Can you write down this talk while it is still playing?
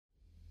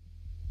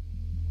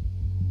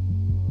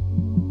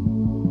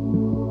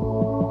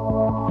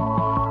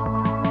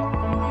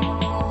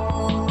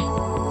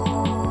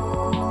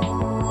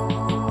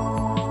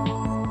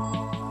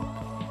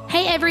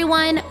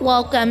everyone.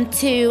 Welcome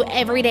to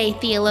Everyday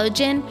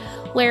Theologian,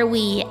 where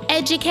we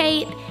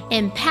educate,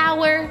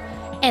 empower,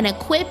 and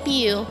equip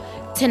you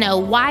to know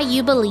why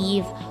you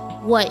believe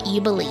what you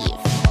believe.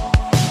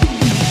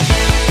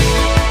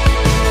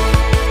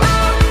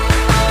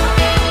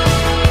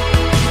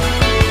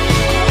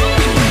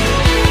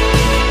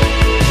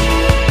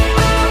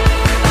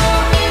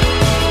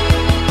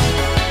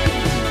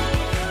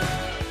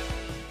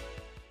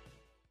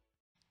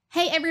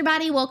 Hey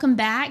everybody, welcome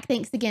back.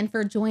 Thanks again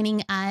for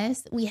joining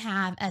us. We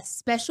have a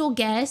special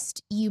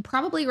guest. You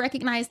probably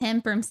recognize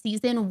him from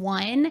season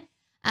 1.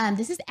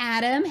 This is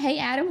Adam. Hey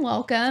Adam,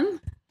 welcome.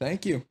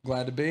 Thank you.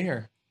 Glad to be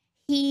here.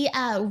 He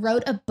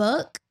wrote a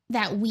book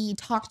that we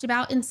talked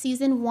about in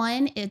season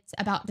 1. It's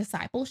about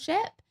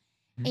discipleship.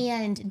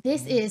 And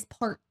this is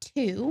part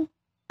 2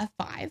 of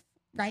 5,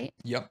 right?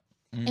 Yep.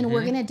 And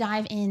we're going to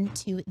dive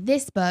into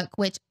this book,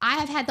 which I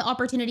have had the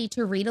opportunity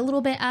to read a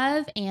little bit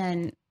of,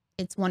 and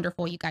it's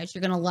wonderful, you guys.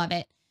 You're going to love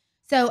it.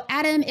 So,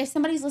 Adam, if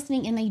somebody's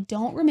listening and they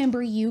don't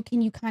remember you, can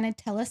you kind of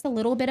tell us a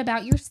little bit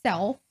about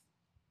yourself?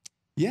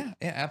 Yeah,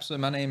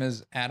 absolutely. My name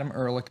is Adam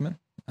Erlichman.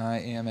 I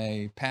am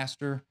a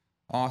pastor,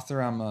 author.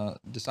 I'm a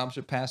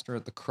discipleship pastor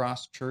at the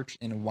Cross Church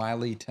in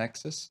Wiley,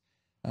 Texas,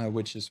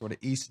 which is sort of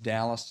East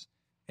Dallas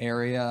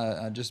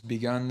area. I just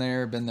begun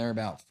there, been there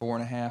about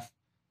 4.5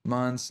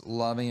 months,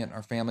 loving it.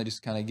 Our family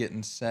just kind of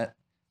getting set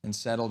and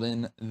settled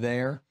in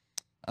there.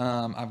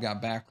 I've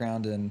got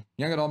background in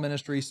young adult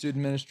ministry,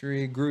 student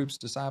ministry, groups,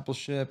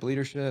 discipleship,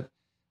 leadership,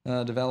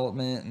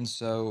 development, and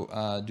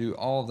so do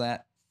all of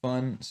that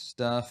fun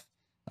stuff.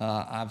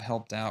 I've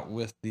helped out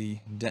with the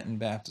Denton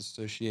Baptist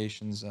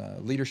Association's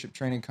leadership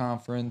training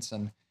conference,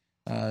 and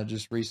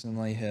just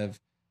recently have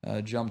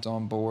jumped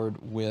on board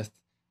with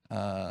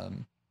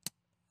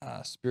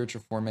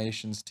spiritual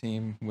formations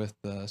team with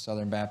the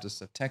Southern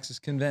Baptists of Texas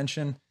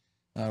Convention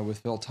with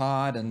Phil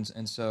Todd,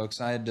 and so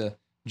excited to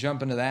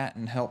jump into that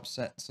and help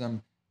set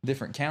some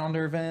different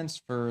calendar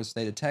events for the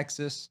state of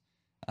Texas,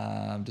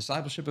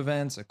 discipleship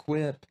events,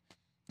 equip,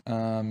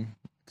 some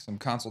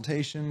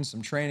consultations,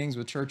 some trainings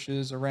with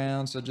churches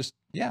around. So just,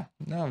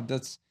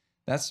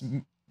 that's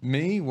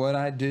me, what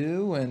I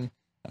do. And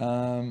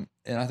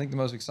I think the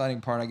most exciting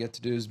part I get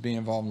to do is being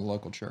involved in the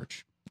local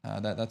church.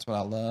 That's what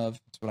I love.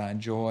 It's what I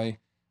enjoy,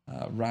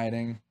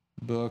 writing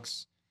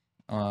books,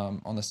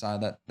 on the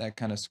side that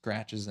kind of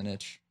scratches an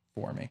itch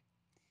for me.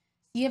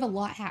 You have a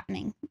lot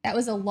happening. That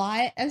was a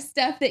lot of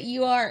stuff that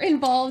you are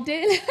involved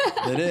in.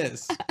 It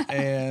is.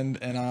 And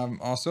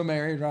I'm also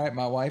married, right?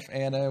 My wife,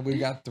 Anna, we've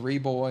got 3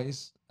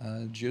 boys,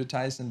 Judah,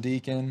 Tyson,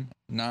 Deacon,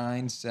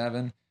 9,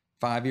 7,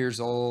 5 years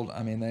old.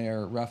 I mean, they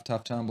are rough,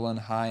 tough, tumbling,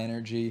 high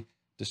energy,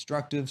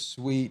 destructive,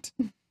 sweet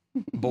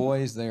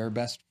boys. They are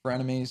best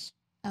frenemies,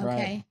 okay.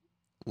 Right?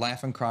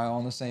 Laugh and cry all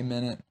in the same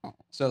minute.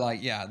 So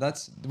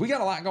we got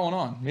a lot going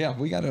on. Yeah,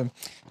 we got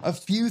a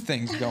few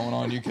things going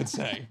on, you could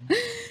say.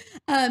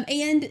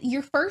 And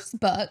your first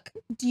book,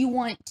 do you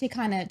want to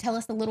kind of tell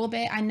us a little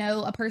bit? I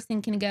know a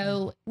person can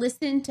go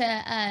listen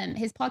to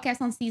his podcast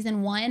on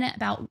season 1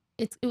 about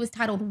it was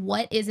titled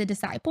 "What is a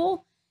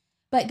Disciple?"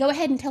 But go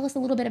ahead and tell us a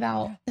little bit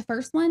about the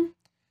first one.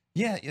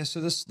 Yeah. So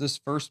this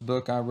first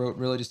book I wrote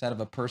really just out of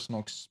a personal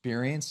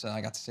experience.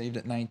 I got saved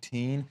at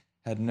 19,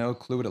 had no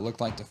clue what it looked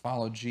like to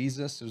follow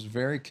Jesus. It was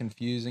very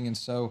confusing, and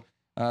so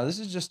this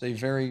is just a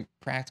very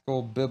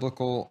practical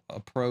biblical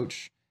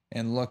approach.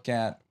 And look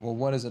at, well,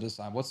 what is a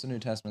disciple? What's the New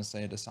Testament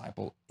say a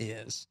disciple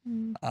is?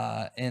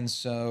 And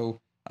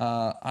so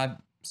I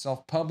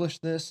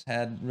self-published this,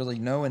 had really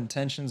no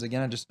intentions.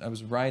 Again, I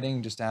was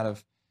writing just out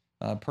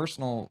of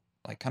personal,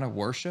 kind of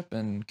worship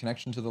and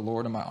connection to the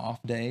Lord in my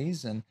off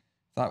days, and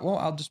thought, well,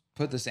 I'll just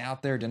put this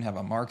out there. Didn't have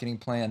a marketing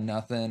plan,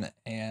 nothing.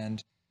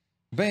 And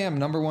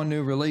bam, #1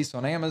 new release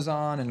on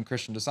Amazon and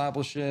Christian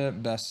discipleship,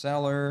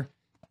 bestseller.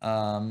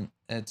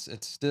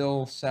 It's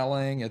still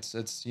selling. It's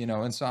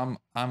and so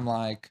I'm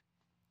like,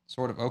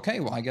 sort of, okay,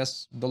 well, I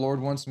guess the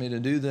Lord wants me to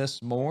do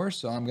this more,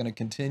 so I'm going to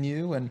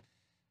continue. And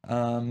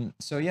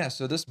so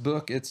this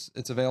book, it's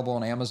available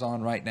on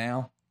Amazon right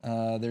now.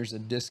 There's a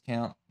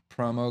discount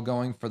promo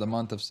going for the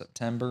month of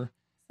September,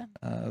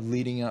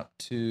 leading up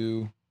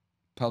to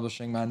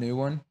publishing my new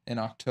one in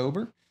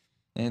October.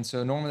 And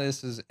so normally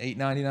this is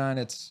 $8.99.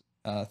 It's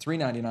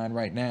 $3.99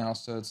 right now,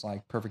 so it's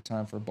like perfect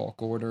time for bulk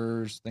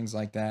orders, things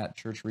like that,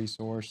 church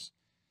resource,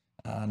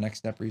 next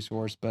step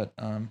resource. But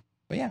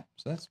yeah,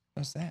 so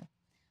that's that.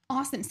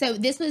 Awesome. So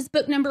this was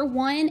book number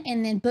 1,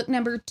 and then book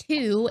number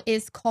 2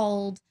 is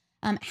called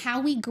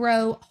How We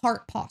Grow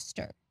Heart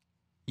Posture.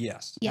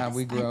 Yes. How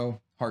We Grow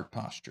Heart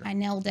Posture. I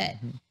nailed it.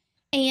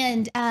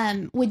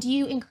 And would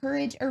you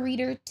encourage a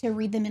reader to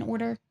read them in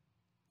order?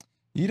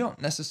 You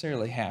don't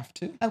necessarily have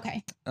to.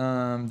 Okay.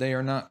 They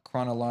are not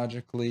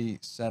chronologically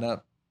set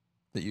up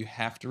that you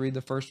have to read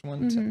the first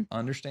one to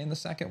understand the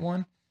second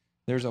one.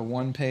 There's a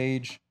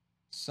 1-page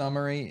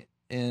summary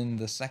in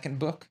the second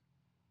book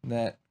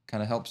that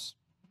kind of helps,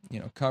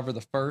 cover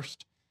the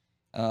first.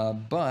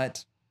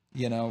 But,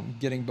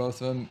 getting both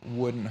of them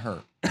wouldn't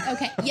hurt.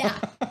 Okay. Yeah.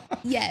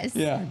 Yes.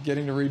 Yeah.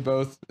 Getting to read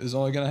both is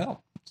only going to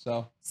help.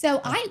 So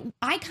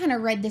I kind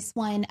of read this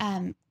one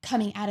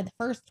coming out of the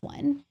first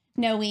one,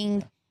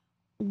 knowing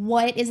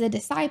what is a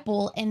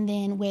disciple, and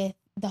then with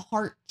the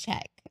heart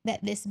check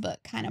that this book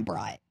kind of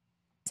brought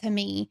to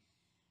me.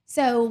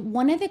 So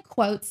one of the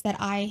quotes that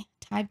I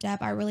typed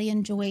up, I really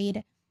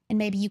enjoyed, and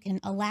maybe you can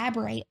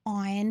elaborate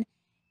on,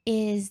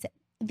 is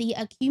the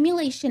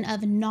accumulation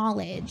of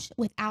knowledge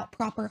without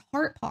proper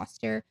heart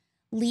posture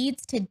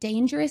leads to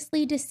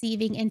dangerously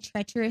deceiving and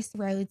treacherous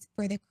roads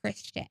for the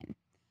Christian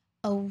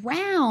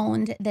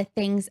around the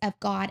things of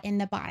God in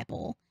the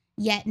Bible,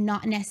 yet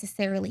not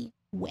necessarily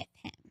with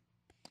Him.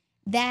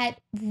 That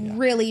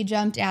really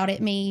jumped out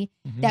at me,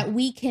 that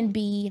we can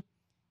be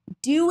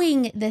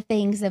doing the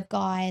things of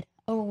God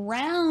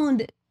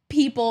around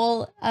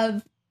people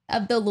of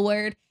the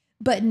Lord,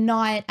 but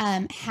not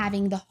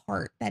having the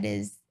heart that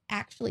is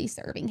actually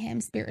serving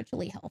Him,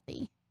 spiritually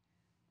healthy.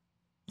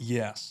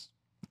 Yes.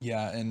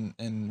 Yeah, and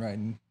right,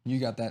 and you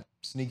got that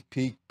sneak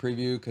peek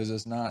preview because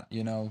it's not,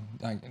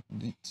 like,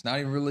 it's not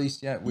even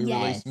released yet. We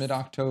released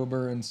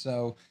mid-October, and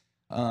so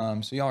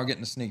so y'all are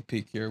getting a sneak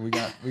peek here. We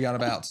got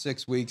about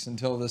 6 weeks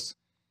until this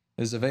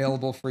is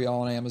available for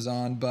y'all on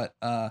Amazon. But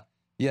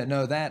yeah,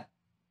 no, that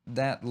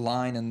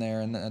line in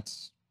there, and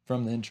that's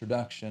from the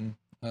introduction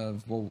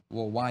of well,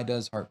 why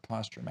does heart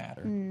posture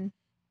matter?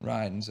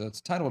 Right, and so it's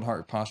titled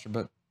Heart Posture,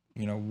 but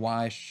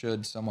why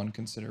should someone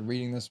consider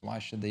reading this? Why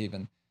should they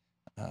even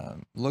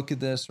look at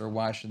this, or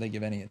why should they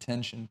give any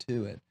attention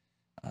to it?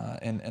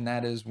 And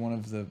that is one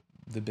of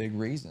the big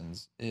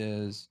reasons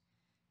is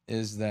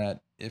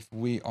that if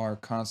we are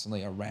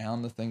constantly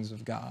around the things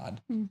of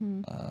God,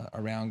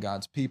 around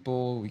God's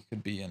people, we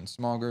could be in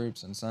small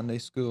groups and Sunday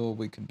school,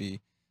 we could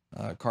be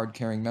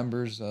card-carrying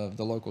members of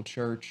the local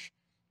church,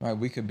 right?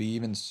 We could be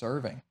even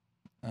serving.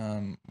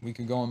 We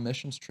could go on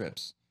missions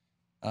trips.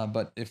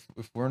 But if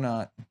we're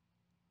not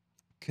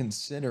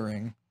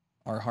considering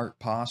our heart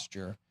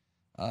posture,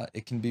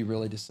 it can be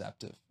really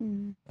deceptive.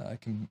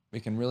 It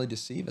can really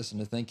deceive us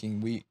into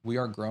thinking we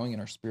are growing in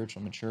our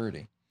spiritual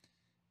maturity.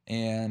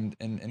 And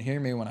hear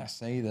me when I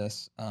say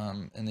this,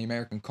 in the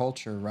American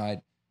culture,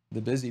 right,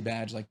 the busy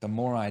badge, like the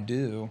more I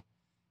do,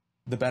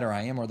 the better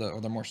I am, or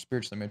the more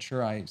spiritually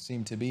mature I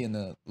seem to be in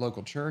the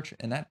local church.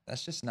 And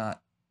that's just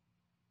not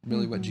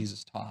really what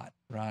Jesus taught,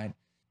 right?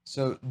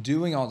 So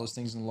doing all those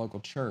things in the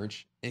local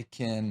church, it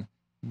can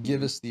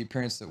give us the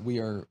appearance that we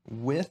are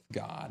with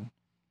God,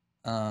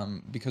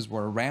 because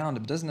we're around.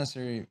 It doesn't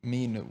necessarily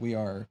mean that we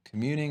are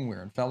communing,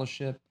 we're in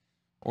fellowship,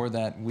 or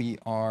that we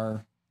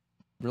are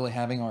really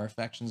having our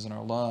affections and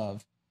our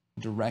love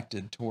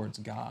directed towards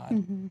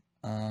God.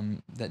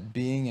 That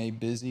being a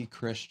busy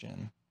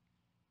Christian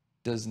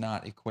does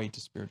not equate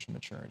to spiritual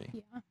maturity.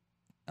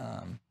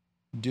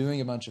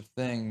 Doing a bunch of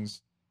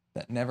things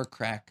that never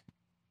crack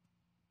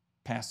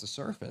past the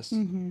surface,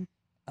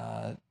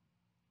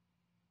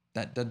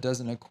 that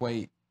doesn't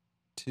equate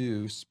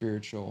to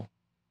spiritual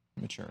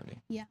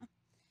maturity.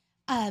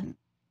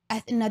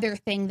 Another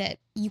thing that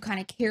you kind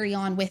of carry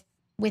on with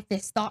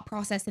this thought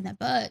process in the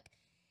book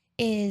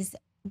is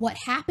what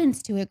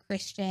happens to a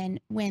Christian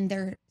when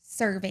they're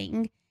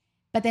serving,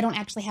 but they don't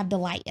actually have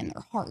delight in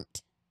their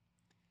heart.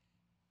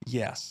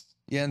 Yes.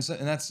 Yeah, and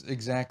that's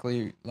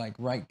exactly like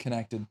right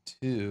connected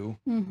to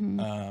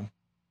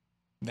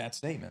that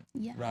statement.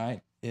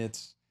 Right?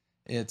 It's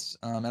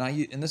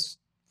and this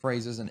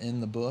phrase isn't in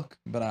the book,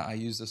 but I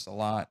use this a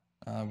lot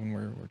when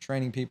we're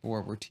training people,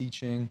 or we're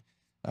teaching,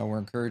 we're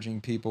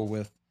encouraging people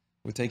with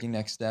taking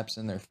next steps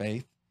in their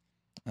faith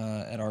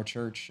at our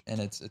church. And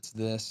it's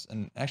this,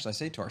 and actually I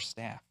say it to our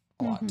staff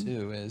a lot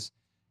too, is,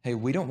 hey,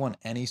 we don't want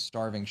any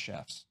starving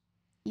chefs.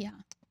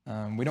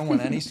 We don't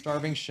want any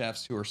starving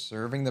chefs who are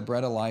serving the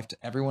bread of life to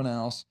everyone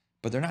else,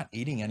 but they're not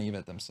eating any of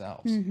it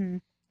themselves.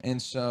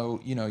 And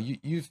so,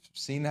 you've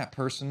seen that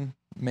person,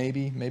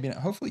 maybe not,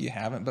 hopefully you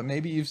haven't, but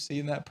maybe you've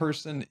seen that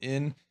person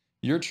in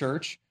your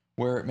church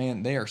where,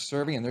 man, they are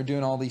serving and they're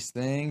doing all these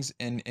things,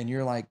 and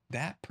you're like,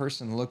 that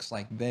person looks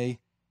like they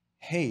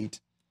hate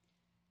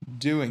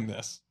doing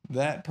this.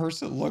 That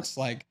person looks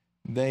like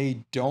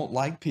they don't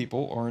like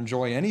people or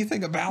enjoy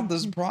anything about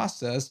this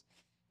process.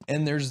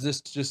 And there's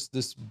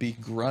this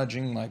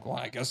begrudging, like, well,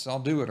 I guess I'll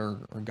do it, or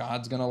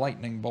God's going to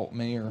lightning bolt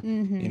me, or,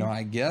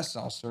 I guess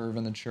I'll serve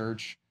in the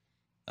church.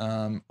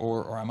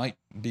 Or I might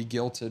be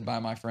guilted by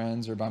my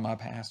friends or by my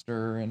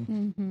pastor.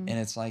 And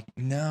it's like,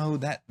 no,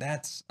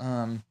 that's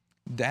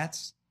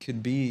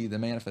could be the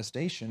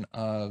manifestation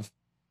of,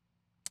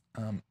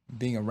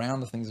 being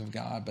around the things of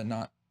God, but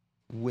not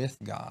with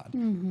God,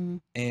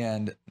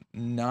 and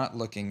not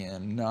looking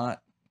in,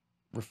 not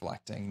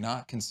reflecting,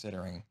 not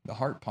considering the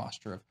heart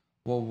posture of,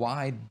 well,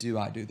 why do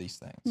I do these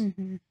things?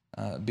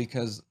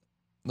 Because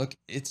look,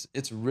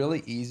 it's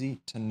really easy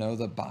to know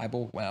the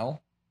Bible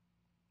well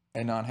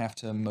and not have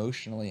to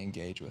emotionally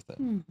engage with it.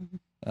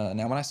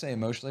 Now, when I say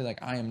emotionally,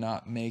 like, I am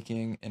not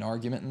making an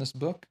argument in this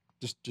book,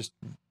 just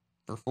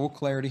for full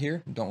clarity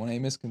here, don't want any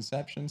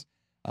misconceptions.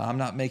 I'm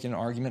not making an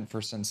argument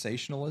for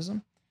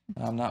sensationalism.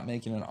 I'm not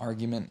making an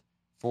argument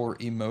for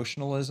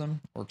emotionalism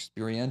or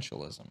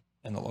experientialism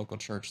in the local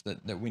church,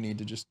 that we need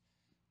to just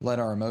let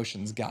our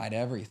emotions guide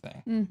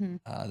everything.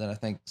 Mm-hmm. That I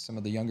think some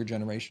of the younger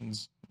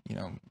generations,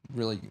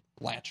 really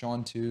latch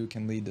onto,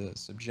 can lead to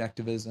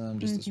subjectivism,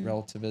 just this Mm-hmm.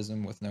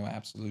 relativism with no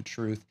absolute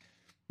truth,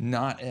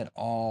 not at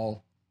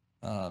all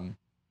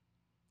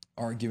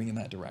arguing in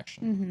that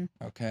direction.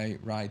 Mm-hmm. Okay,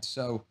 right.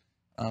 So,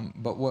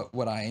 but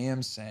what I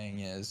am saying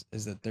is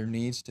that there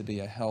needs to be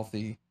a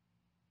healthy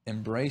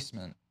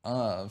embracement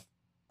of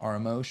our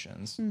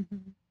emotions, Mm-hmm.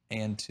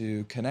 and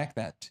to connect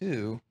that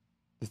to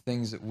the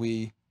things that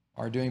we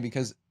are doing,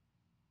 because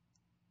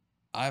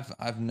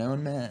I've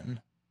known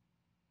men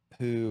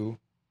who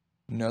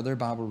know their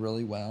Bible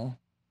really well,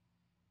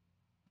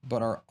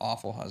 but are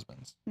awful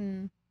husbands.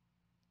 Mm.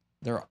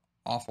 They're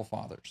awful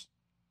fathers.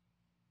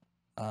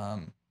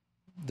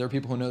 There are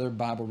people who know their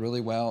Bible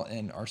really well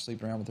and are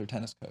sleeping around with their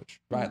tennis coach,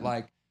 right?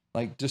 Mm.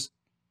 Like just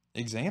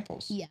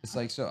examples. Yeah. It's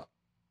like, so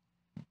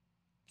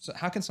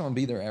how can someone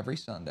be there every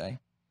Sunday?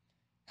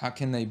 How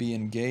can they be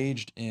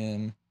engaged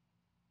in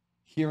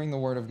hearing the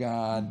Word of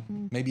God,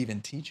 Mm-hmm. maybe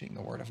even teaching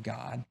the Word of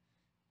God,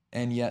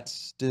 and yet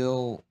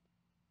still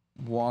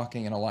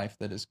walking in a life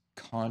that is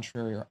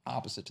contrary or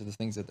opposite to the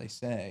things that they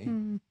say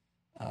Mm.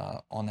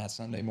 on that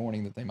Sunday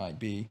morning, that they might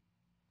be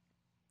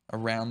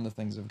around the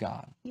things of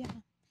God? Yeah.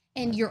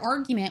 And your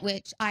argument,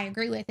 which I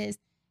agree with, is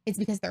it's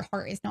because their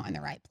heart is not in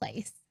the right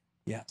place.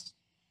 Yes.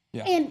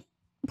 Yeah. And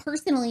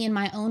personally, in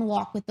my own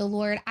walk with the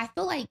Lord, I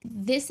feel like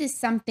this is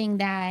something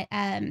that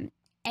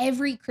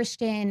every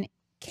Christian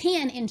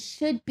can and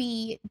should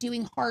be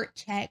doing heart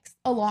checks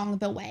along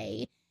the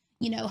way.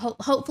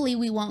 Hopefully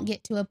we won't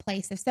get to a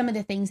place of some of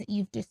the things that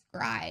you've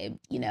described,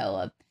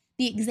 of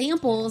the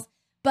examples.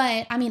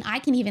 But I mean, I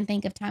can even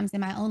think of times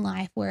in my own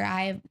life where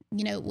I,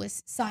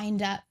 was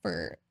signed up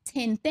for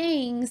 10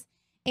 things.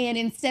 And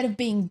instead of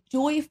being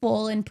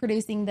joyful and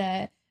producing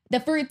the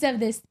fruits of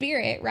the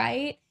Spirit,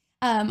 right?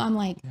 I'm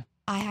like,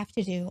 I have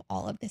to do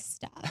all of this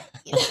stuff.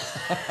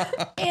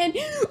 And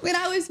when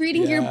I was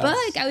reading your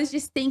book, I was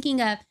just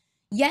thinking of,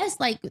 yes,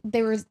 like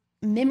there was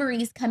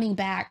memories coming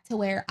back to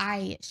where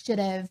I should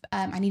have,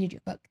 I needed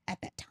your book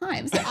at that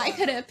time. So I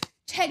could have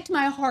checked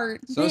my heart.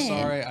 So then.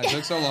 sorry, I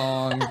took so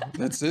long.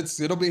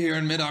 It'll be here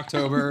in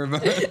mid-October.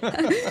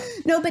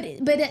 No, but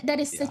that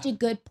is such a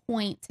good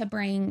point to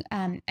bring,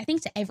 I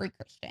think, to every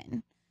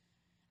Christian,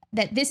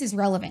 that this is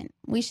relevant.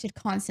 We should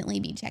constantly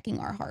be checking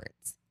our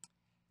hearts.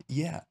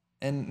 Yeah.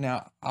 And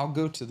now I'll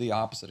go to the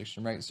opposite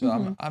extreme, right? So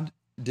Mm-hmm. I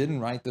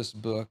didn't write this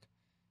book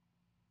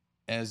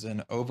as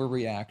an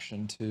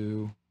overreaction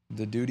to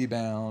the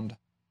duty-bound,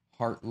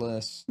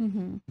 heartless,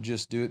 Mm-hmm.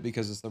 just do it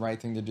because it's the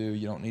right thing to do.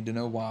 You don't need to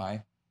know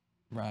why,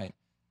 right?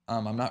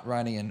 I'm not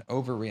writing an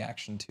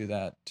overreaction to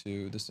that,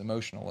 to this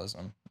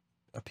emotionalism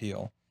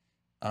appeal.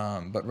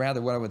 But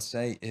rather what I would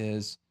say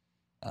is,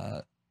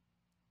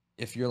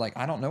 if you're like,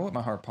 I don't know what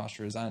my heart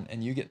posture is,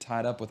 and you get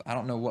tied up with, I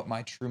don't know what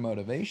my true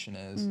motivation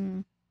is,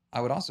 I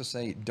would also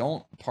say,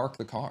 don't park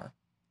the car,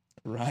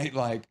 right?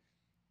 Like,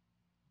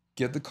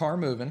 get the car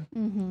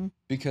moving,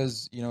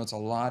 because, it's a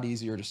lot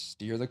easier to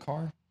steer the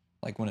car,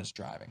 like when it's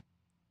driving,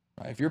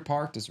 right? If you're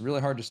parked, it's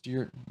really hard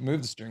to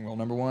move the steering wheel,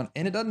 number one,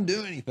 and it doesn't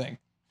do anything.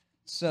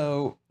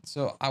 So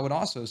I would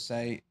also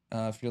say,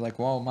 if you're like,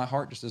 well, my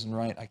heart just isn't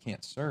right, I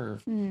can't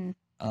serve.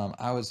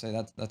 I would say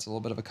that's a little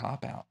bit of a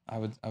cop out. I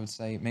would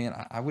say, man,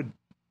 I would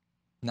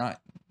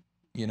not,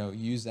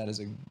 use that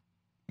as a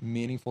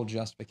meaningful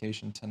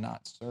justification to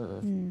not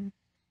serve.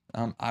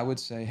 I would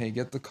say, hey,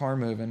 get the car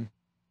moving,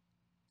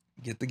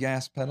 get the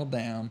gas pedal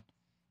down,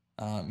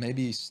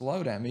 maybe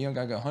slow down. Maybe you don't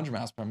gotta go 100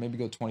 miles per hour, maybe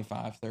go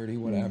 25, 30,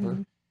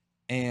 whatever.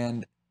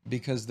 And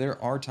because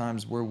there are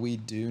times where we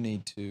do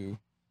need to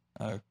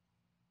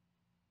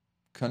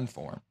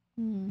conform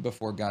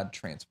before God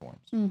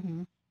transforms,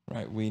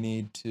 right? We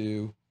need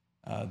to,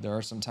 there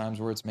are some times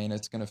where it's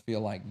going to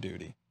feel like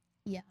duty.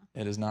 Yeah.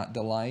 It is not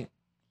delight.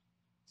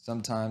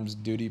 Sometimes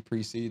duty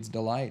precedes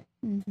delight.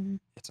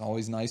 It's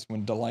always nice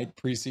when delight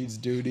precedes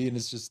duty, and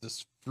it's just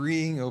this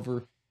freeing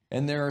over,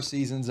 and there are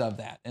seasons of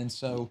that. And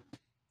so,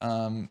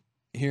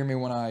 hear me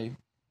when I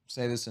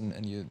say this,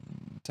 and you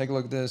take a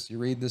look at this, you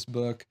read this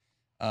book.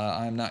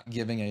 I'm not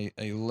giving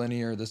a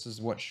linear, this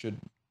is what should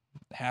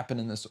happen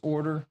in this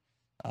order.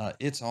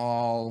 It's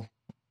all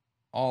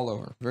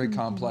over, very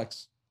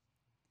complex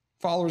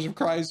followers of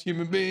Christ,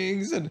 human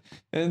beings.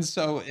 And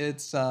so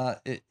it's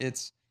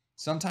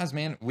sometimes,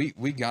 man,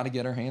 we got to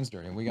get our hands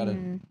dirty.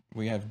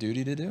 We have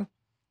duty to do,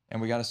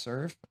 and we got to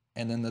serve.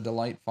 And then the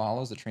delight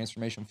follows, the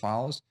transformation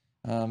follows.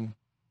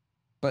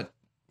 But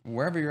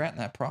wherever you're at in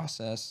that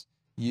process,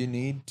 you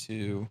need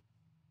to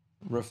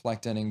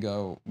reflect in and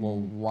go, well,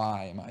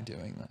 why am I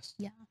doing this?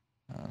 Yeah.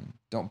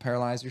 Don't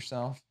paralyze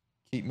yourself.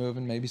 Keep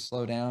moving, maybe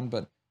slow down,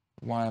 but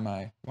why am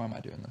I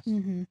doing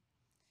this?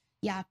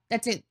 Yeah,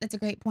 that's a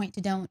great point.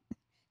 To don't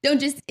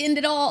just end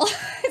it all,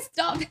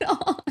 stop it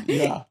all.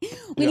 Yeah.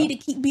 We need to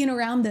keep being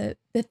around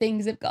the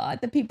things of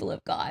God, the people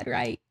of God,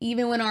 right?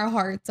 Even when our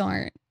hearts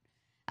aren't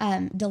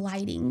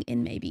delighting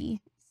in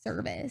maybe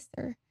service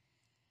or.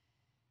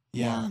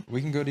 Yeah,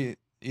 we can go to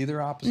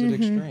either opposite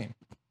extreme,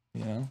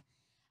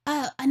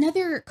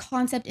 Another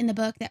concept in the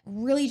book that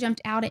really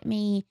jumped out at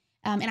me,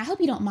 And I hope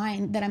you don't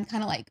mind that I'm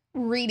kind of like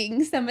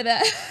reading some of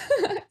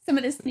the some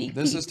of the sneak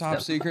This peeks is top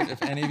of secret.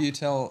 If any of you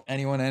tell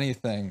anyone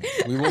anything,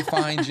 we will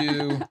find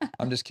you.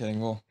 I'm just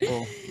kidding.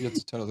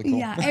 It's totally cool.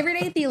 Yeah,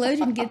 everyday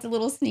theologian gets a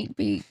little sneak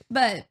peek.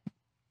 But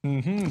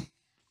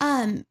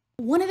Mm-hmm.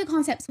 one of the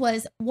concepts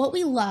was what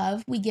we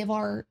love, we give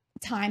our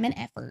time and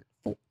effort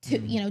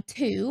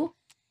to.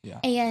 Yeah.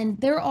 And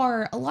there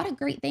are a lot of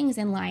great things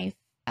in life.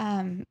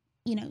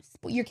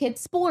 Your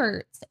kids'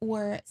 sports,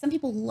 or some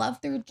people love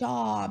their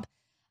job,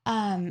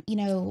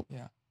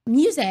 Yeah.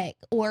 music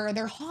or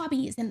their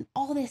hobbies and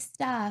all this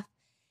stuff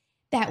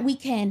that we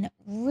can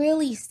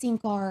really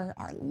sink our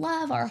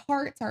love, our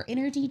hearts, our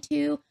energy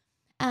to.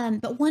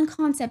 But one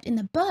concept in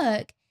the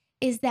book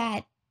is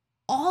that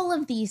all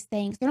of these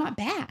things, they're not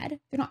bad.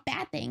 They're not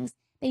bad things.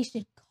 They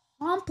should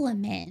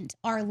complement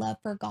our love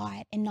for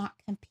God and not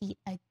compete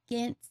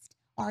against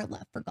our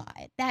love for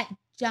God. That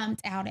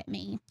jumped out at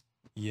me.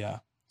 Yeah.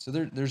 So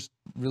there's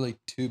really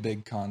two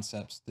big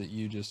concepts that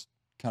you just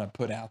kind of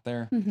put out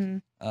there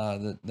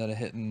that are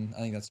hitting.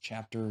 I think that's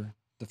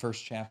the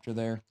first chapter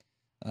there,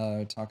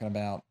 talking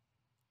about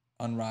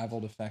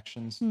unrivaled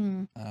affections.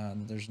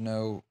 There's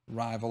no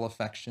rival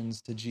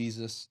affections to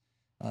Jesus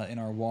in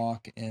our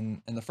walk,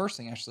 and the first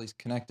thing actually is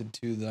connected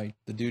to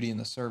the duty and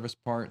the service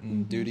part,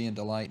 and duty and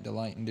delight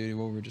and duty,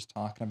 what we were just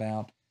talking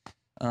about,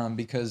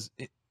 because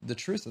the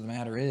truth of the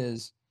matter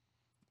is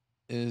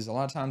a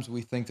lot of times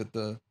we think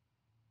that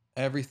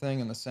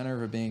everything in the center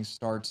of our being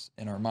starts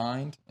in our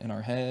mind, in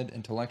our head,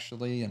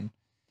 intellectually,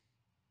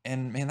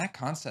 and man, that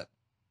concept,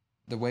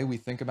 the way we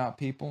think about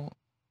people,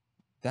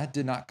 that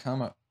did not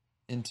come up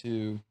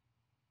into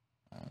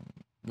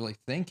really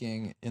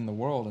thinking in the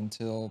world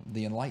until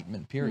the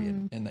Enlightenment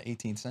period in the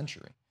 18th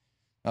century.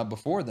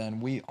 Before then,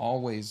 we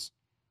always,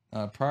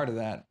 prior to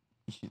that,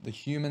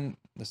 the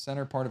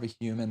center part of a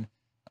human,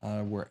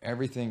 where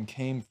everything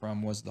came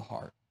from, was the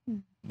heart.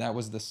 That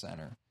was the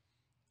center.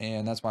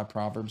 And that's why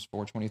Proverbs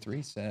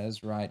 4:23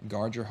 says, right,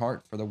 guard your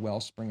heart, for the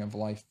wellspring of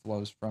life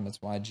flows from it.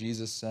 It's why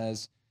Jesus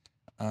says,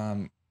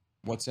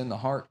 what's in the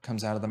heart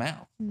comes out of the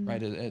mouth,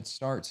 right? It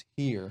starts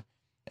here.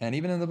 And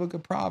even in the book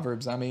of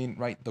Proverbs, I mean,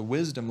 right, the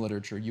wisdom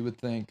literature, you would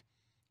think,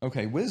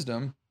 okay,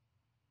 wisdom,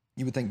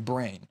 you would think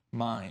brain,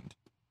 mind,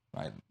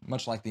 right?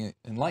 Much like the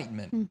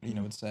Enlightenment,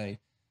 would say,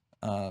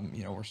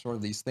 we're sort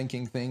of these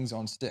thinking things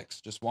on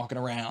sticks, just walking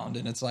around.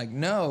 And it's like,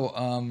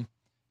 no,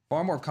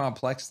 far more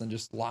complex than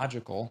just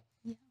logical.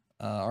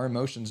 Our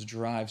emotions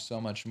drive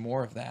so much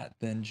more of that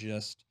than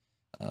just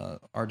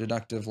our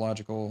deductive,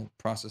 logical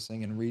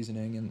processing and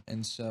reasoning.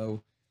 And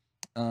so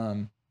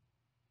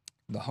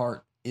the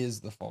heart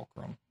is the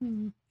fulcrum.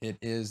 It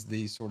is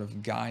the sort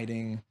of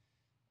guiding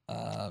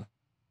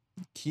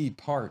key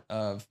part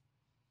of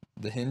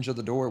the hinge of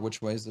the door,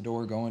 which way is the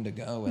door going to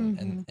go,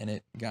 and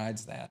it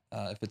guides that.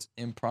 If it's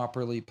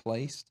improperly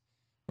placed,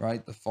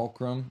 right, the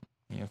fulcrum,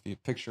 if you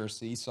picture a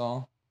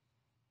seesaw,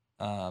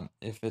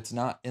 if it's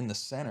not in the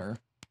center,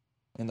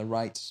 in the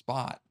right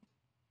spot,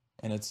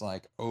 and it's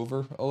like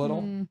over a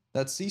little,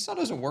 that seesaw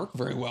doesn't work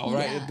very well,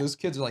 right? Yeah. Those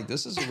kids are like,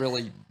 this is a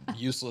really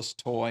useless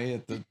toy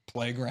at the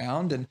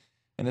playground, and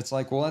it's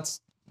like, well,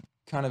 that's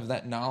kind of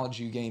that knowledge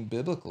you gain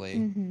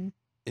biblically.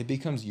 It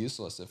becomes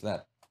useless if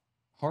that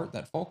heart,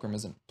 that fulcrum,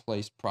 isn't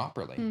placed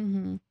properly.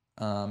 And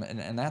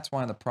that's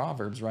why in the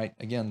Proverbs, right,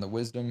 again, the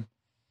wisdom,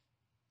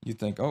 you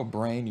think, oh,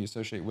 brain, you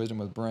associate wisdom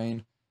with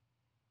brain.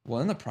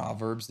 Well, in the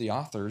Proverbs, the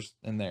authors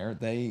in there,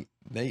 they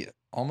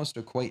almost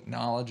equate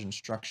knowledge,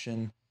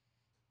 instruction,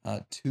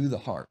 to the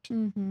heart.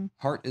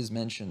 Heart is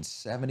mentioned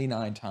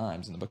 79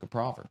 times in the book of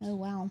Proverbs. Oh,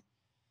 wow.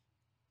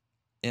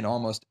 In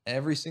almost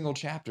every single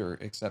chapter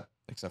except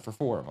for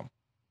 4 of them.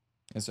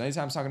 And so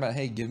anytime I'm talking about,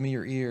 hey, give me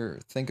your ear,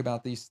 think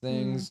about these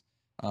things,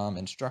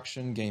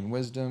 instruction, gain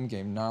wisdom,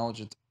 gain knowledge,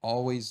 it's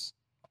always,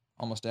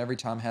 almost every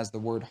time, has the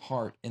word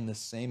heart in the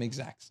same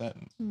exact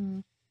sentence.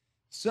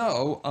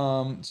 So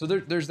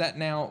there's that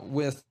now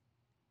with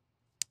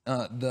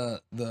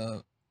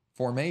the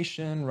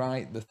formation,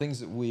 right? The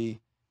things that we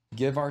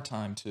give our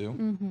time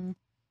to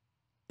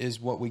is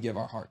what we give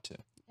our heart to.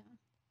 Yeah.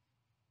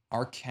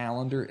 Our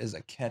calendar is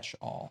a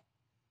catch-all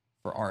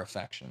for our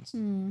affections.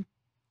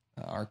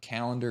 Our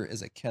calendar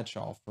is a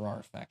catch-all for our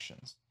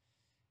affections.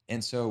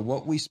 And so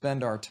what we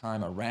spend our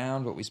time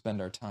around, what we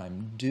spend our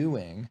time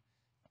doing,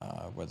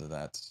 whether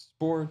that's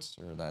sports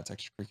or that's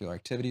extracurricular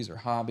activities or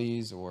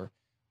hobbies or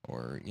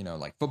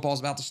like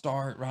football's about to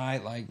start,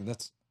 right? Like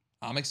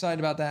I'm excited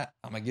about that.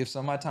 I'm going to give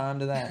some of my time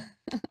to that.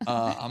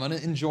 I'm going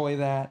to enjoy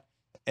that.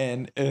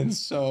 And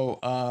so,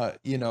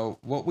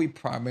 what we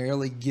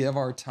primarily give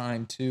our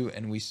time to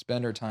and we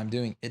spend our time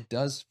doing, it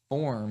does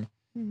form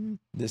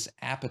this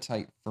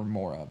appetite for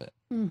more of it.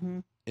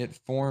 It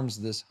forms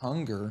this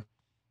hunger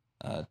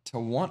to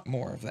want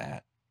more of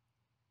that.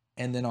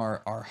 And then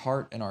our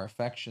heart and our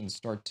affections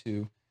start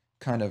to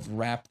kind of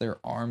wrap their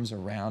arms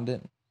around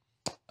it.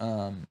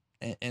 And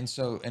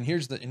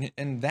here's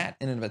and that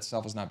in and of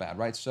itself is not bad,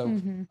 right?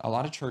 So a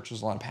lot of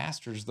churches, a lot of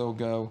pastors, they'll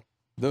go,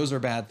 those are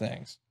bad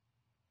things.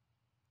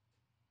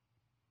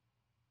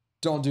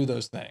 Don't do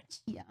those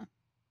things.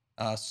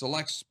 Yeah.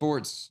 Select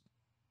sports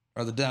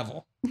are the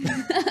devil.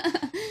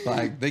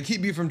 Like, they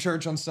keep you from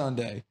church on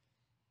Sunday.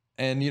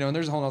 And, and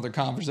there's a whole other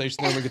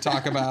conversation there we could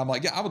talk about. I'm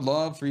like, yeah, I would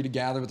love for you to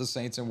gather with the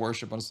saints and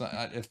worship on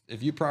Sunday.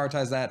 If you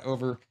prioritize that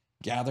over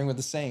gathering with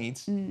the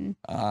saints,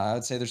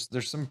 I'd say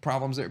there's some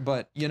problems there.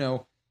 But,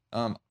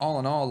 all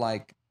in all,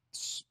 like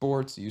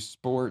youth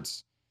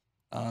sports,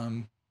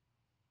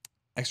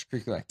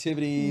 extracurricular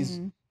activities,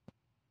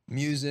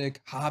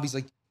 music, hobbies,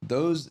 like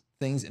those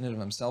things in and of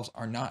themselves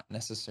are not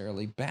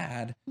necessarily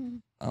bad.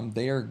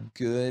 They are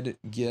good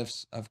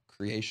gifts of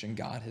creation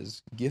God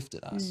has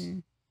gifted us.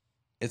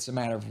 It's a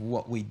matter of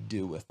what we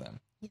do with them.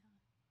 Yeah.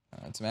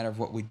 It's a matter of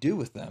what we do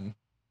with them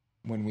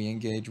when we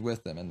engage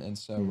with them. And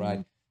so,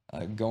 right,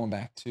 going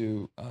back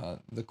to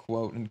the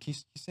quote, and can you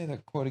say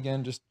that quote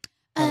again? Just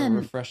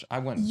refresh. I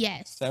went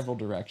several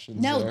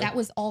directions. No, there. That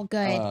was all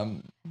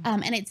good.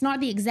 And it's not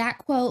the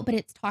exact quote, but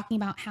it's talking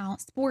about how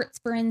sports,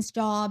 friends,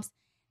 jobs,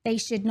 they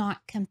should not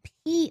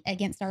compete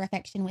against our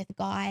affection with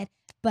God,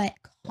 but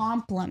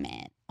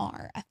complement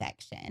our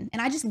affection.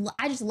 And I just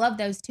love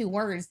those two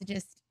words.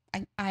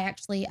 I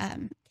actually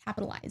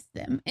capitalized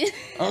them.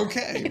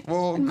 Okay,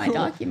 well, in my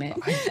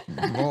document.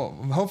 Well,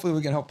 hopefully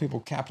we can help people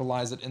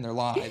capitalize it in their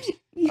lives.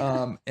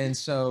 Yeah. And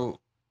so,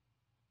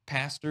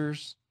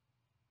 pastors,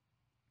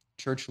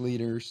 church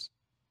leaders,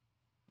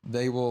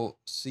 they will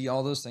see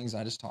all those things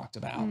I just talked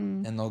about,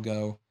 and they'll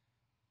go,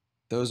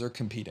 "Those are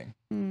competing."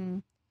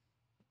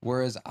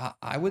 Whereas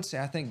I would say,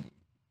 I think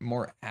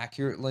more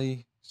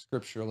accurately,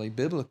 scripturally,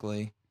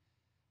 biblically,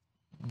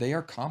 they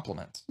are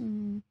complements.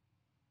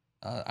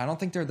 I don't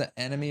think they're the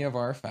enemy of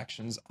our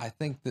affections. I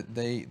think that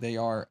they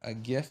are a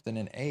gift and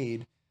an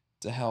aid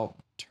to help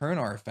turn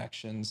our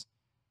affections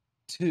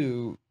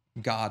to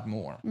God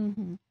more.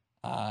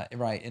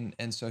 Right.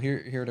 And so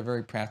here at a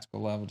very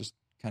practical level, just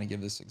kind of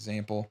give this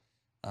example.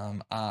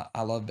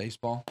 I love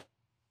baseball.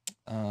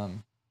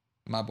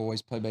 My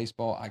boys play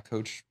baseball. I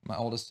coach my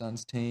oldest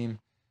son's team.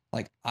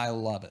 Like, I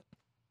love it.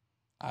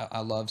 I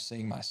love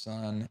seeing my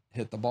son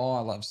hit the ball. I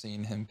love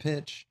seeing him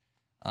pitch.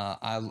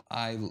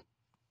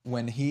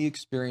 When he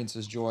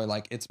experiences joy,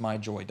 like, it's my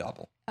joy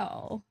double.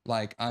 Oh.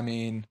 Like, I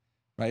mean,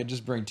 right, it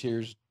just brings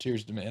tears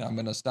to me. And I'm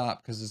going to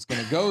stop because it's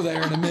going to go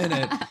there in a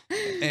minute.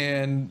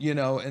 And,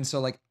 and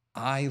so, like,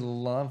 I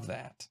love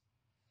that.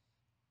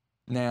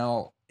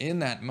 Now, in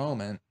that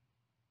moment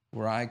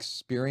where I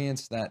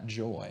experience that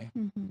joy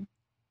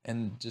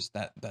and just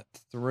that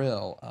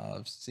thrill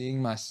of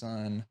seeing my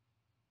son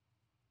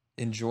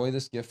enjoy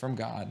this gift from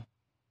God,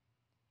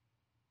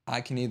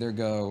 I can either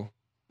go,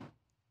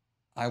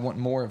 I want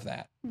more of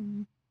that.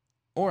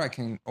 Or I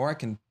can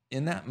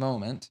in that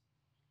moment,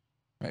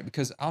 right?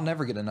 Because I'll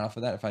never get enough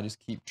of that if I just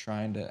keep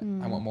trying to,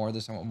 I want more of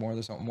this, I want more of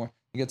this, I want more.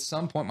 Like, at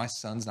some point, my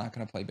son's not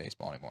going to play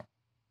baseball anymore.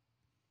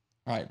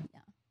 Right. Yeah.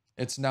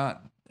 It's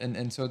not,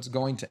 and so it's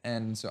going to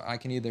end. And so I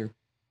can either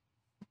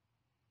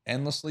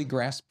endlessly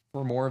grasp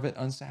for more of it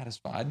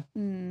unsatisfied,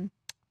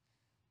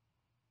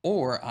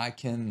 or I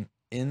can,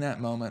 in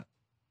that moment,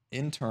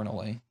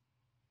 internally,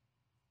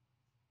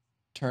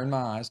 turn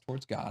my eyes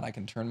towards God. I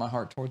can turn my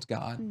heart towards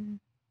God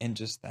and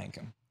just thank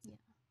him. Yeah.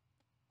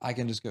 I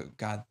can just go,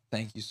 God,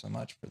 thank you so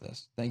much for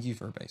this. Thank you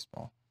for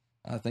baseball.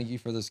 Thank you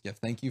for this gift.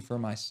 Thank you for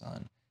my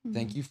son.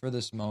 Thank you for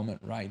this moment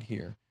right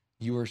here.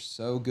 You are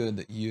so good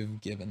that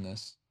you've given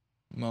this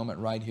moment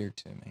right here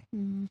to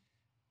me.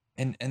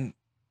 And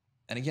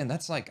again,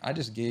 that's like, I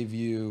just gave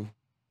you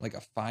like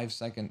a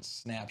 5-second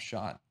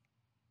snapshot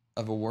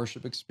of a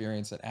worship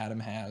experience that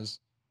Adam has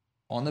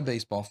on the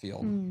baseball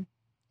field.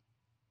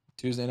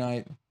 Tuesday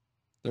night,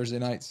 Thursday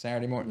night,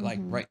 Saturday morning, like,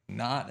 right,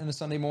 not in a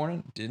Sunday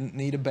morning, didn't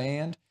need a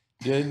band,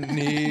 didn't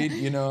need,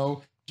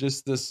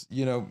 just this,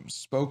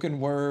 spoken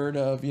word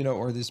of,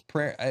 or this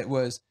prayer. It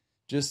was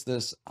just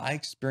this, I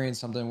experienced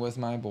something with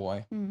my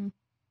boy, and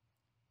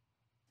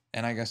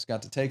I just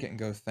got to take it and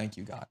go, thank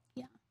you, God.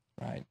 Yeah.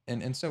 Right.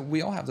 And so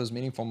we all have those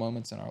meaningful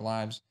moments in our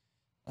lives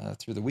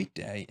through the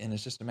weekday. And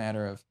it's just a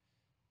matter of,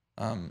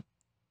 am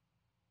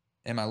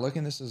I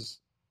looking at this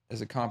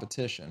as a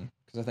competition?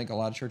 Because I think a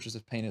lot of churches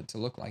have painted it to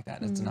look like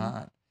that, and it's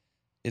not.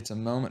 It's a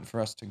moment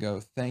for us to go,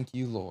 thank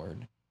you,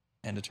 Lord,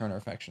 and to turn our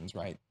affections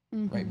right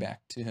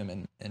back to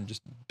him and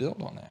just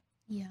build on that.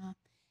 Yeah.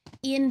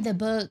 In the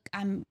book,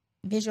 I'm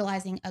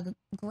visualizing a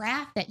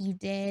graph that you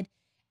did,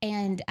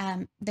 and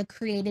the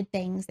created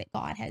things that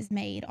God has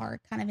made are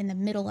kind of in the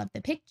middle of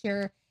the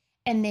picture.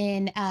 And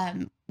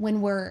then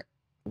when we're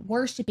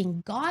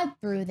worshiping God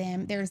through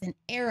them, there's an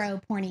arrow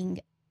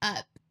pointing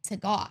up to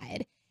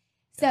God.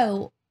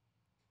 So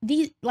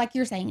these, like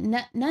you're saying,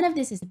 none of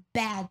this is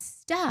bad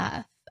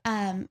stuff.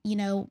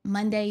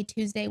 Monday,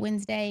 Tuesday,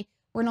 Wednesday,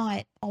 we're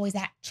not always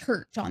at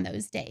church on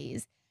those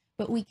days,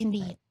 but we can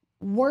be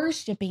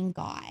worshiping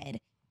God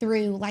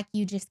through, like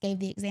you just gave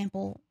the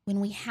example, when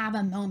we have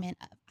a moment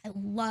of, I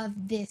love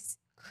this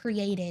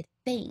created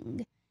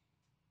thing,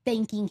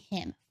 thanking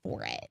him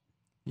for it.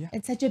 Yeah.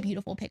 It's such a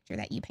beautiful picture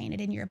that you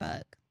painted in your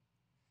book.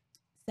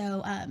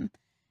 So,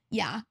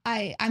 yeah,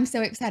 I'm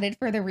so excited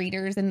for the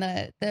readers and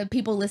the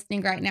people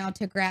listening right now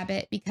to grab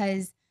it,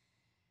 because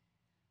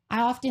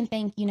I often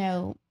think,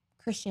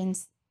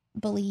 Christians,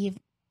 believe,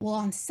 well,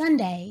 on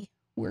Sunday,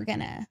 we're going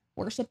to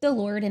worship the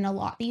Lord and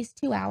allot these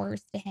 2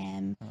 hours to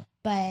him. Huh.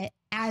 But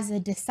as a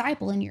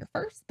disciple in your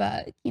first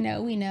book, we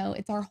know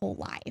it's our whole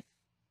life.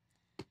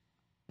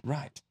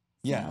 Right.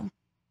 Yeah. So,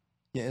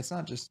 Yeah. It's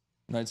not just,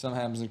 right. Something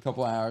happens in a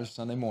couple hours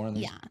Sunday morning.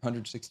 There's yeah.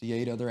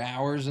 168 other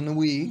hours in the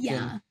week.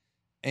 Yeah.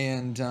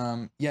 And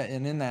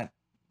in that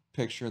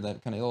picture,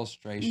 that kind of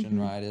illustration,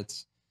 Mhm. right,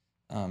 it's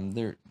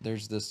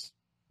there's this,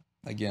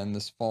 again,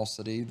 this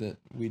falsity that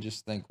we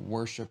just think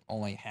worship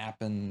only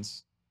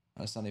happens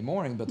on a Sunday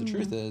morning, but the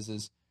truth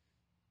is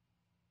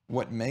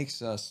what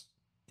makes us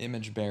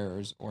image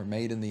bearers or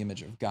made in the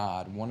image of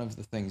God. One of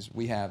the things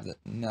we have that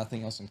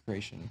nothing else in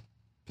creation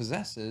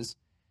possesses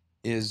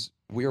is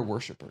we are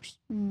worshipers.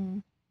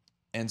 Mm.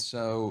 And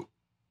so,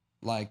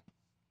 like,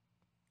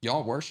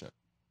 y'all worship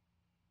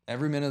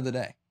every minute of the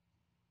day.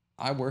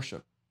 I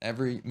worship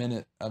every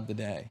minute of the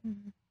day.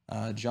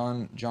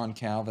 John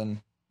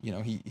Calvin,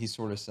 he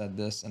sort of said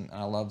this, and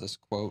I love this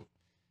quote.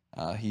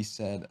 He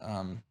said,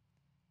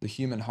 the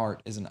human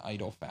heart is an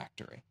idol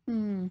factory.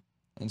 And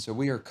so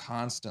we are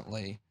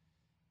constantly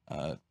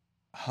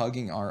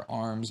hugging our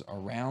arms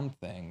around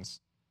things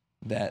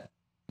that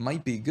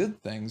might be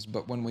good things,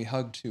 but when we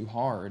hug too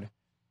hard,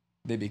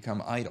 they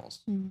become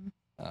idols.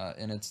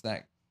 And it's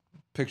that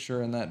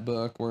picture in that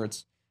book where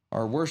it's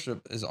our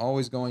worship is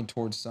always going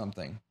towards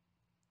something.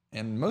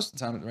 And most of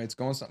the time, right, it's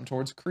going something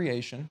towards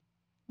creation,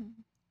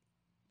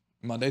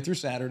 Monday through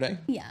Saturday.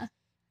 Yeah.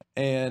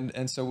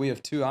 And so we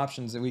have two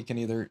options that we can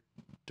either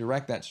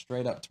direct that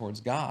straight up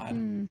towards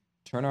God,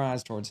 turn our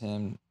eyes towards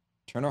him,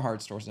 turn our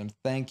hearts towards him,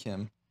 thank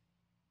him,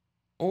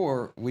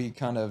 or we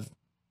kind of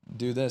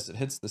do this. It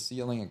hits the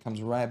ceiling, it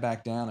comes right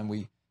back down, and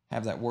we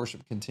have that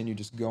worship continue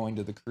just going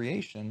to the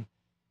creation.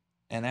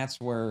 And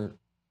that's where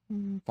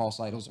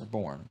false idols are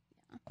born.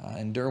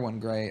 And Derwin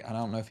Gray, I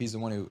don't know if he's the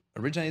one who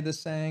originated this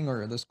saying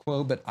or this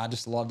quote, but I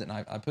just loved it,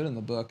 and I put it in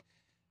the book.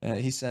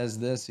 He says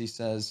this, he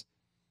says,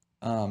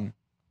 a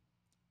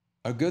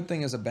good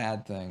thing is a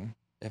bad thing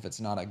if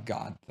it's not a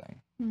God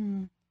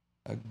thing.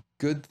 A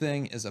good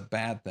thing is a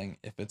bad thing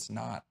if it's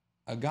not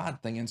a God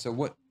thing. And so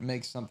what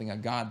makes something a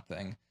God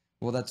thing?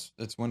 Well, that's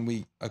when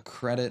we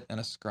accredit and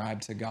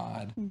ascribe to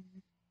God.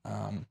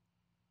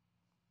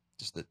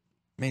 Just that,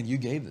 man, you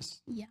gave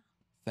this. Yeah.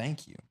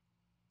 Thank you.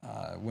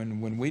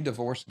 When we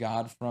divorce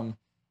God from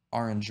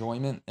our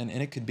enjoyment, and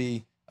it could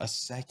be a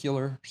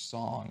secular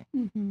song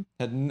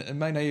that it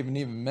might not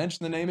even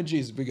mention the name of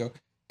Jesus. We go,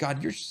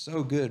 God, you're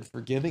so good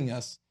for giving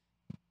us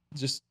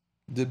just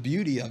the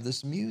beauty of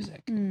this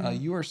music.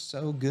 You are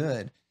so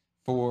good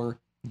for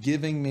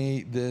giving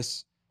me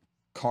this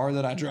car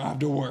that I drive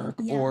to work,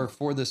 or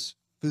for this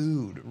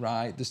food,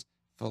 right? This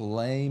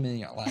filet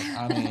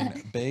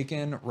mignon,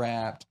 bacon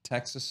wrapped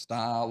Texas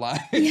style,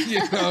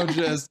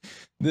 just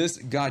this.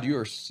 God, you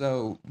are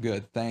so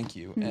good. Thank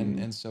you.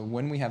 And so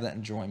when we have that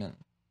enjoyment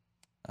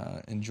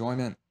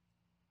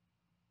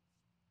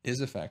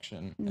is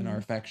affection, and our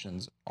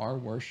affections are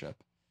worship.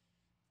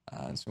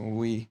 And so when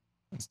we,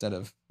 instead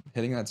of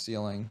hitting that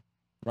ceiling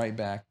right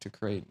back to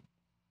create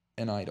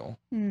an idol,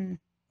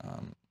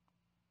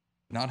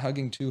 not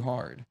hugging too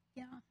hard,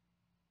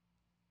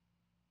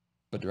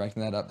 but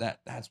directing that up,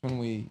 that's when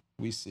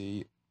we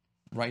see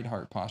right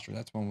heart posture.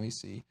 That's when we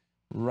see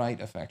right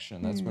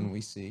affection. That's when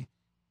we see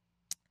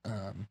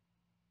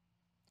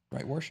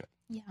right worship.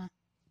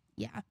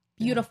 Yeah.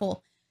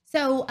 Beautiful.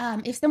 So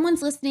if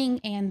someone's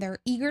listening and they're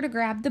eager to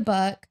grab the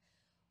book,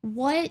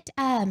 what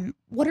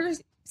are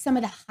some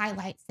of the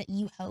highlights that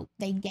you hope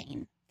they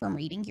gain from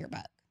reading your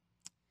book?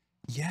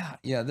 Yeah.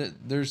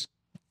 There's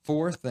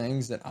 4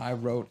 things that I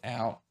wrote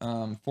out,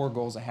 4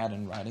 goals I had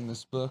in writing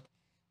this book,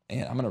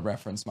 and I'm going to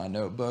reference my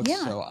notebook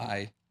so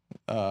I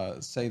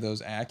say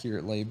those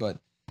accurately. But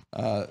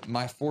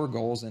my 4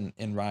 goals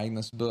in writing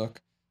this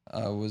book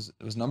was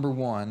number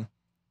 1,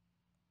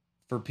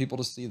 for people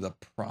to see the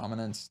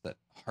prominence that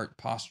heart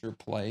posture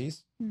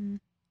plays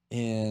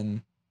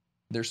in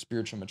their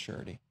spiritual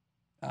maturity,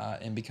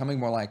 and becoming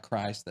more like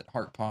Christ. That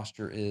heart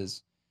posture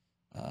is,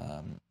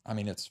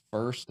 it's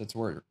first. It's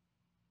where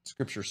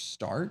scriptures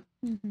start,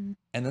 and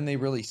then they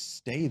really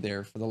stay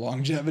there for the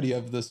longevity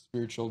of the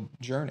spiritual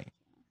journey.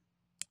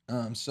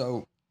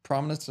 So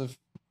prominence of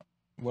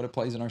what it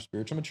plays in our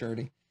spiritual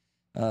maturity.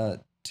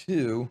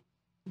 2,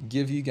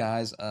 give you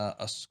guys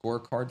a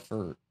scorecard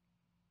for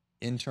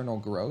internal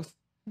growth,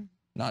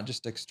 not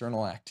just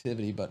external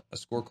activity, but a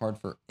scorecard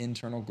for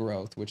internal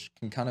growth, which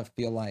can kind of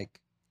feels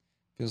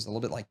a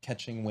little bit like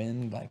catching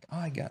wind. Like,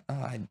 I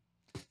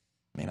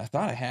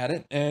thought I had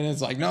it, and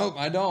it's like, nope,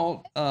 I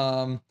don't.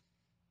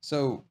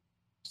 So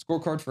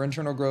scorecard for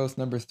internal growth.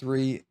 Number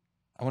 3,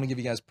 I want to give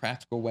you guys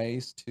practical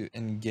ways to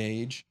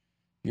engage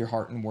your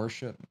heart in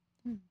worship.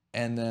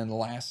 And then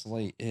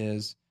lastly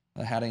is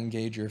how to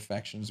engage your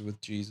affections with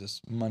Jesus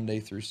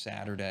Monday through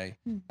Saturday,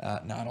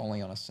 not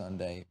only on a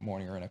Sunday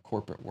morning or in a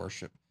corporate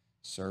worship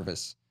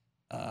service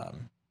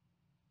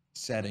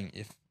setting,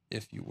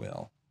 if you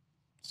will.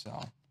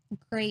 So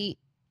great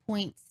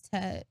points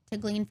to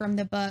glean from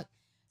the book.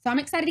 So I'm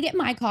excited to get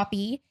my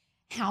copy.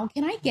 How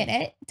can I get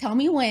it? Tell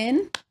me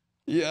when.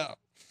 Yeah.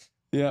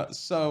 Yeah.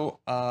 So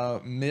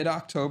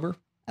mid-October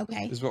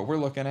Okay. is what we're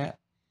looking at.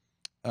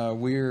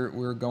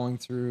 We're going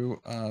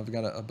through. We've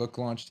got a book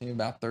launch team,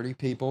 about 30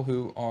 people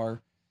who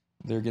are.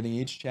 They're getting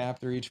each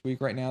chapter each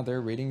week right now.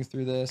 They're reading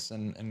through this,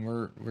 and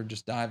we're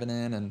just diving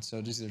in. And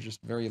so these are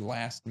just very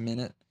last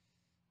minute,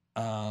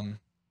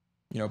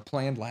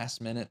 planned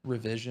last minute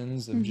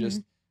revisions of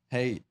just,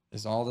 hey,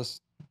 is all this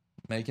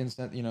making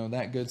sense?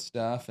 That good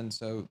stuff. And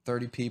so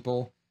 30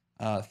 people.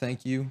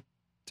 Thank you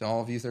to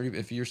all of you 30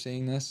 if you're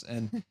seeing this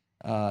and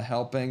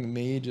helping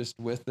me just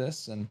with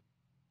this. And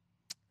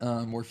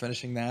we're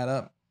finishing that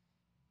up,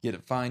 get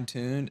it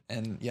fine-tuned,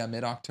 and yeah,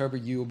 mid-October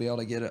you will be able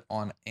to get it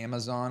on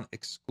Amazon,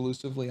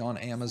 exclusively on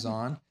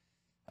Amazon.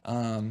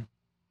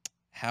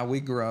 How We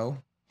Grow,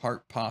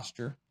 Heart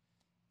Posture.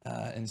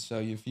 And so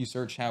if you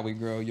search How We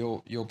Grow,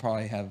 you'll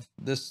probably have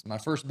this, my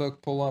first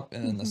book, pull up,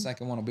 and then the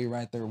second one will be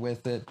right there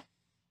with it.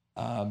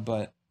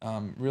 But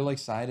really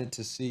excited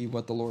to see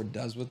what the Lord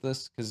does with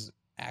this, because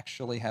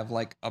actually have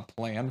like a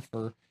plan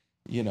for,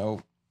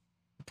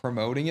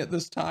 promoting it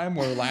this time,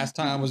 where last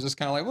time was just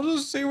kind of like, well,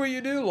 just see what you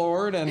do,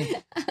 Lord. And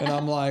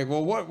I'm like,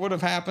 well, what would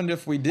have happened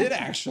if we did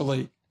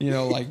actually,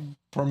 like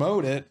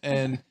promote it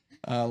and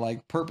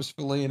like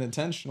purposefully and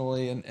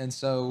intentionally. And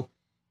so,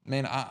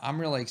 man, I'm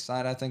really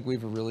excited. I think we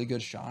have a really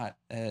good shot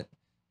at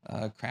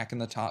cracking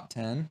the top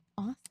 10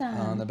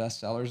 on the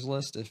bestsellers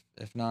list,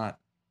 if not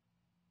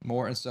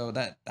more. And so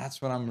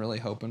that's what I'm really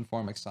hoping for.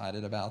 I'm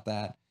excited about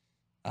that.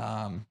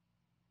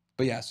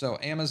 But yeah, so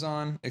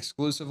Amazon,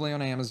 exclusively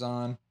on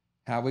Amazon,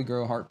 How We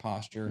Grow, Heart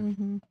Posture,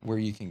 where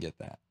you can get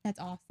that. That's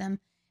awesome.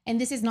 And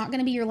this is not going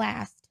to be your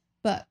last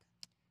book.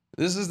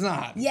 This is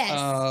not.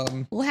 Yes.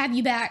 We'll have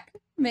you back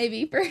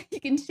maybe you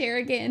can share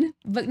again.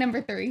 Book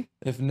number 3.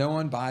 If no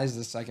one buys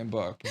the second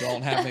book,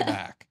 don't have me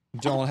back.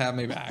 Don't have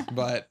me back.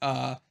 But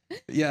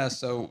yeah,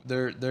 so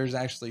there's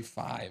actually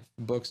 5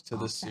 books to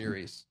this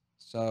series.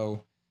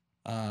 So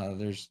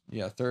there's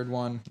third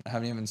one. I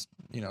haven't even,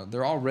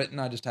 they're all written.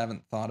 I just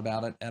haven't thought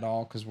about it at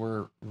all, because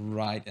we're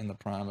right in the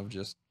prime of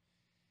just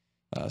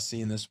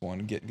seeing this one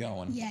get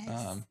going.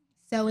 Yes.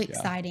 So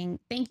exciting.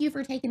 Thank you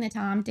for taking the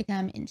time to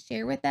come and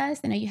share with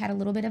us. I know you had a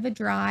little bit of a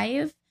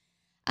drive.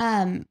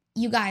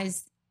 You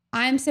guys,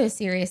 I'm so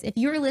serious. If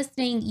you're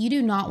listening, you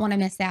do not want to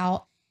miss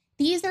out.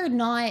 These are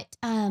not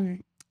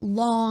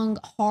long,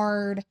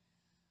 hard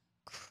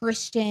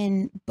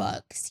Christian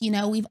books. You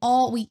know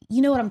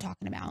what I'm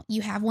talking about.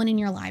 You have one in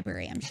your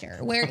library, I'm sure,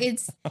 where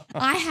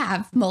I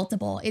have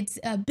multiple. It's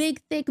a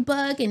big, thick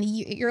book, and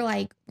you're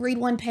like, read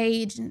one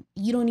page and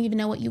you don't even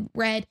know what you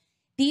read.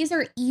 These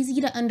are easy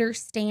to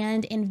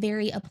understand and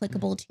very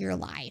applicable to your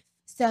life.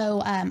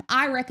 So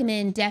I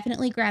recommend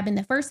definitely grabbing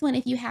the first one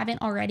if you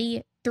haven't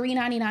already.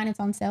 $3.99. It's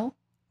on sale.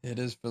 It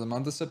is for the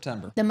month of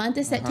September. The month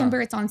of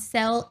September, it's on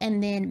sale.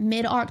 And then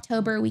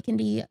mid-October, we can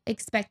be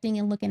expecting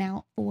and looking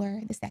out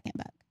for the second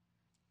book.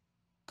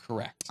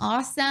 Correct.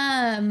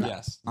 Awesome.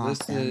 Yes.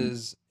 Awesome.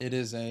 It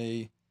is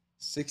a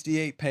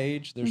 68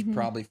 page. There's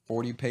probably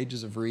 40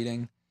 pages of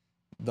reading.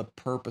 The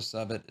purpose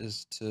of it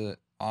is to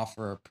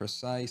offer a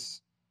precise,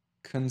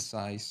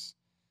 concise,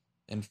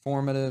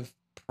 informative,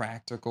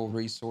 practical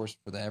resource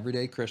for the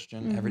everyday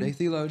Christian, everyday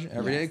theologian,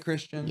 everyday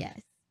Christian.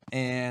 Yes.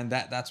 And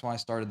that's why I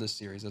started this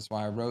series. That's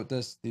why I wrote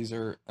this. These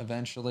are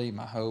eventually,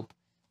 my hope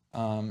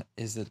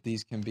is that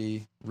these can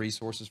be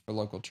resources for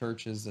local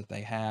churches, that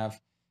they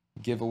have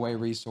giveaway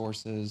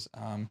resources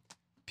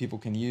people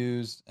can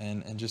use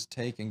and just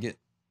take and get.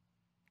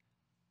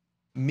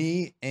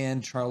 Me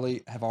and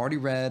Charlie have already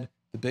read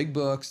the big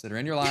books that are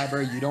in your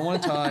library you don't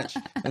want to touch.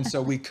 And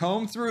so we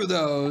combed through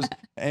those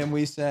and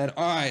we said,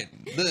 all right,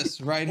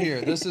 this right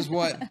here, this is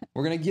what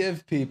we're going to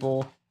give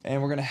people,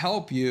 and we're going to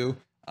help you.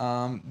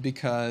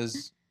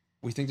 Because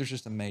we think there's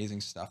just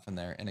amazing stuff in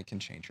there, and it can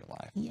change your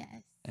life. Yes.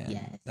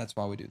 And that's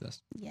why we do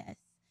this. Yes.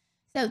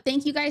 So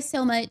thank you guys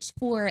so much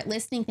for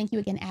listening. Thank you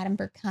again, Adam,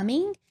 for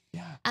coming.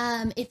 Yeah.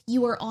 If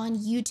you are on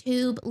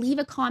YouTube, leave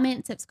a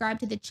comment, subscribe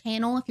to the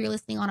channel. If you're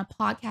listening on a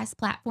podcast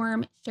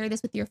platform, share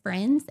this with your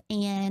friends,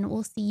 and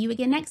we'll see you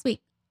again next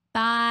week.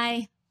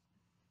 Bye.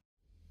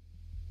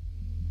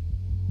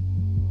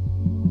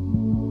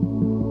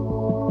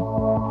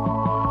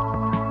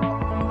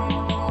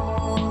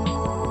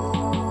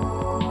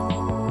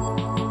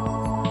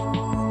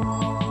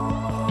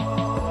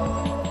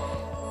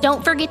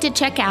 Don't forget to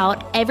check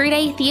out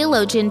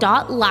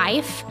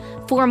everydaytheologian.life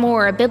for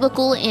more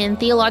biblical and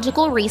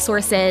theological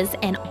resources,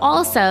 and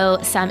also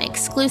some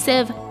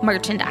exclusive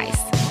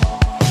merchandise.